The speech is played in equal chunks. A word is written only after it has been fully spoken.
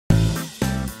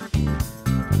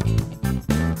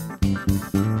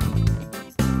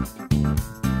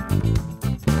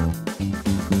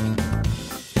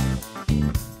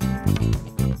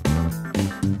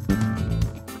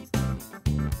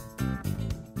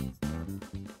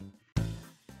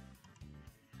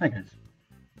Hi guys,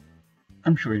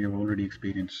 I'm sure you've already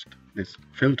experienced this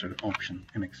filter option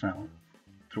in Excel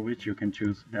through which you can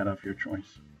choose data of your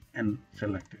choice and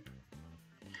select it.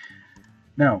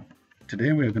 Now,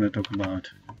 today we're going to talk about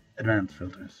advanced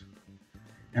filters.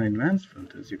 In advanced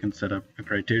filters, you can set up a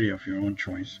criteria of your own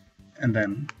choice and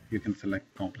then you can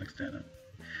select complex data.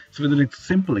 So with a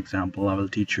simple example, I will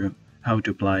teach you how to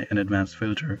apply an advanced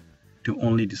filter to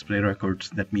only display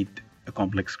records that meet a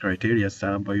complex criteria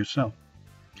set up by yourself.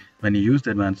 When you use the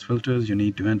advanced filters, you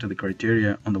need to enter the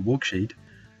criteria on the worksheet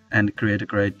and create a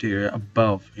criteria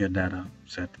above your data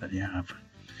set that you have.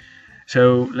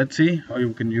 So let's see how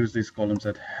you can use these columns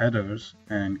as headers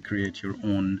and create your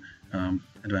own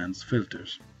advanced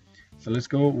filters. So let's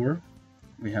go over.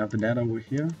 We have the data over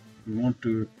here. We want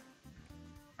to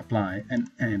apply an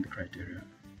AND criteria.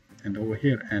 And over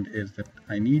here, AND is that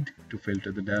I need to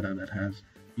filter the data that has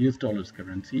US dollars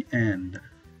currency and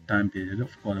time period of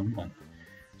column 1.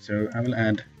 So I will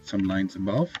add some lines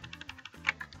above.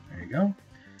 There you go.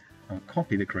 I'll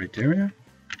copy the criteria,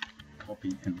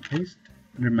 copy and paste.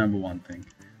 And remember one thing,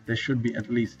 there should be at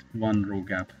least one row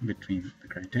gap between the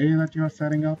criteria that you are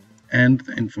setting up and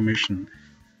the information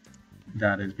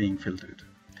that is being filtered.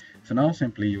 So now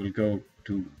simply you will go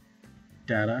to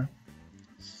Data,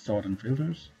 Sort and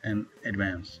Filters, and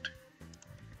Advanced.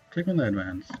 Click on the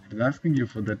Advanced. It is asking you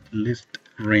for that list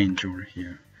range over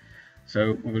here.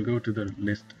 So we will go to the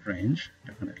list range,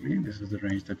 definitely. This is the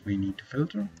range that we need to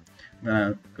filter. Then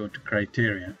I'll go to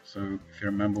criteria. So if you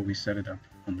remember, we set it up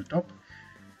on the top.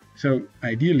 So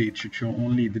ideally, it should show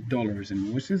only the dollars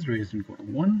invoices raised in quarter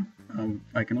 1.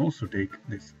 I can also take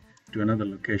this to another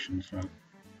location. So I'll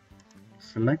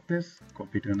select this,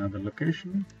 copy to another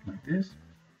location like this,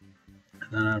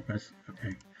 and then I'll press OK.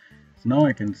 So now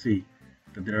I can see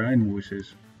that there are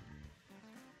invoices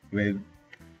with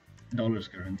dollars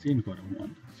currency in quarter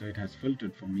 1. So it has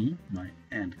filtered for me my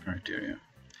AND criteria.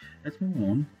 Let's move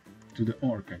on to the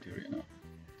OR criteria now.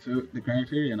 So the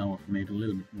criteria now I've made a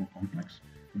little bit more complex.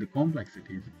 The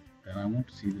complexity is that I want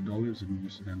to see the dollars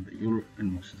invoices and the euro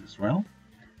invoices as well,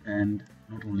 and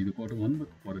not only the quarter 1 but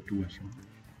quarter 2 as well.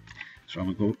 So I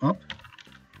will go up,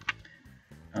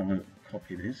 I will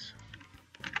copy this,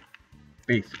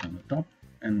 paste it on the top,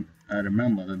 and I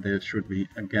remember that there should be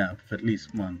a gap of at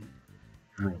least one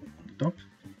row on the top.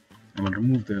 I will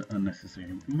remove the unnecessary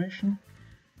information.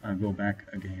 I'll go back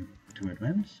again to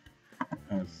Advanced.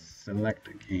 I'll select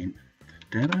again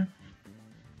the data.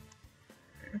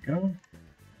 There we go.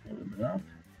 Hold it up.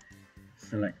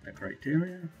 Select the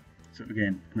criteria. So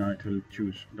again, now it will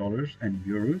choose dollars and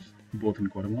euros, both in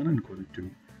quarter 1 and quarter 2.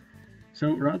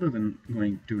 So rather than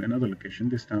going to another location,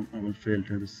 this time I will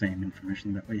filter the same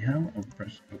information that we have. I'll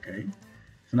press OK.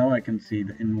 So now I can see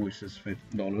the invoices with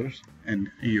dollars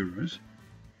and euros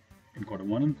in quarter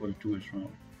 1 and quarter 2 as well.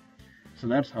 So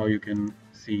that's how you can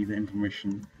see the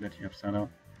information that you have set up.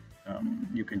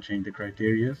 You can change the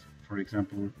criteria. For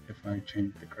example, if I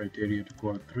change the criteria to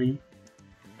quarter 3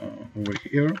 over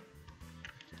here,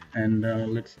 and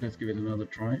let's give it another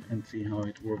try and see how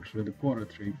it works with the quarter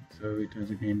 3. So it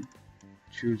has again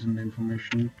chosen the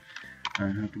information. I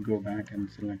have to go back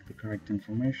and select the correct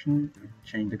information,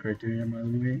 change the criteria by the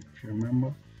way, if you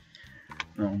remember.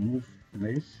 Now move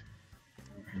this.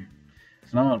 Okay.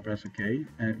 So now I'll press OK,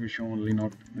 and it will show only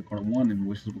not the quarter 1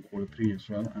 invoices but quarter 3 as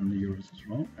well, and the euros as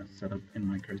well as set up in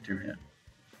my criteria.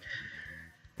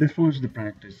 This was the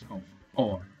practice of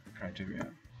OR criteria.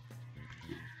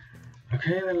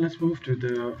 Okay, then let's move to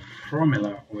the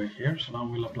formula over here. So now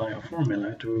we'll apply a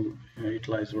formula to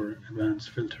utilize our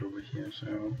advanced filter over here. So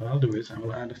what I'll do is I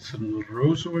will add certain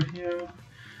rows over here.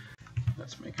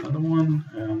 Let's make another one,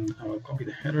 and I will copy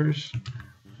the headers.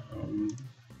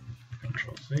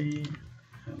 Control C,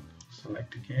 and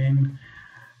select again.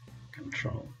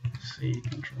 Control C,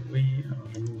 Control V.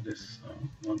 I'll remove this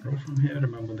one row from here.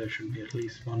 Remember, there should be at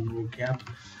least one row gap.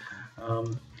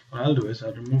 What I'll do is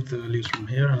I'll remove the leaves from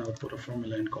here and I'll put a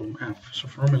formula in column F. So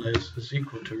formula is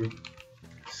equal to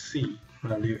C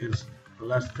value is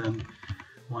less than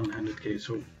 100k.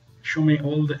 So show me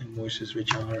all the invoices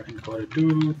which are in quarter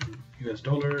 2 US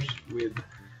dollars with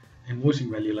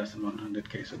invoicing value less than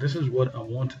 100k. So this is what I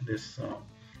want this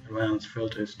advanced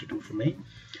filters to do for me.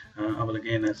 I will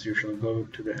again, as usual, go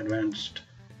to the advanced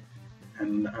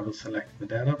and I will select the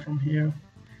data from here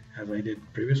as I did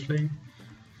previously.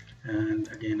 And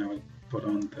again, I will put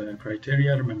on the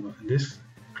criteria. Remember, in this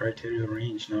criteria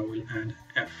range now we'll add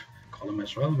F column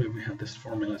as well, where we have this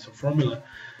formula. So formula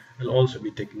will also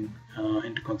be taken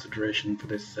into consideration for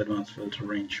this advanced filter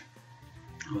range.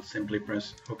 I'll simply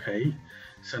press OK.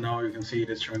 So now you can see it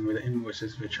is showing with the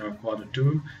invoices which are quarter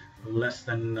 2 less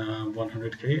than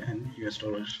 100K and US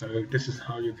dollars. So this is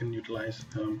how you can utilize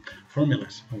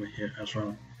formulas over here as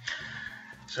well.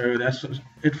 So that's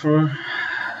it for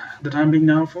the time being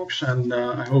now, folks, and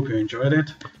I hope you enjoyed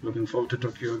it. Looking forward to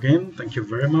talk to you again. Thank you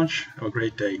very much. Have a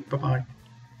great day. Bye-bye.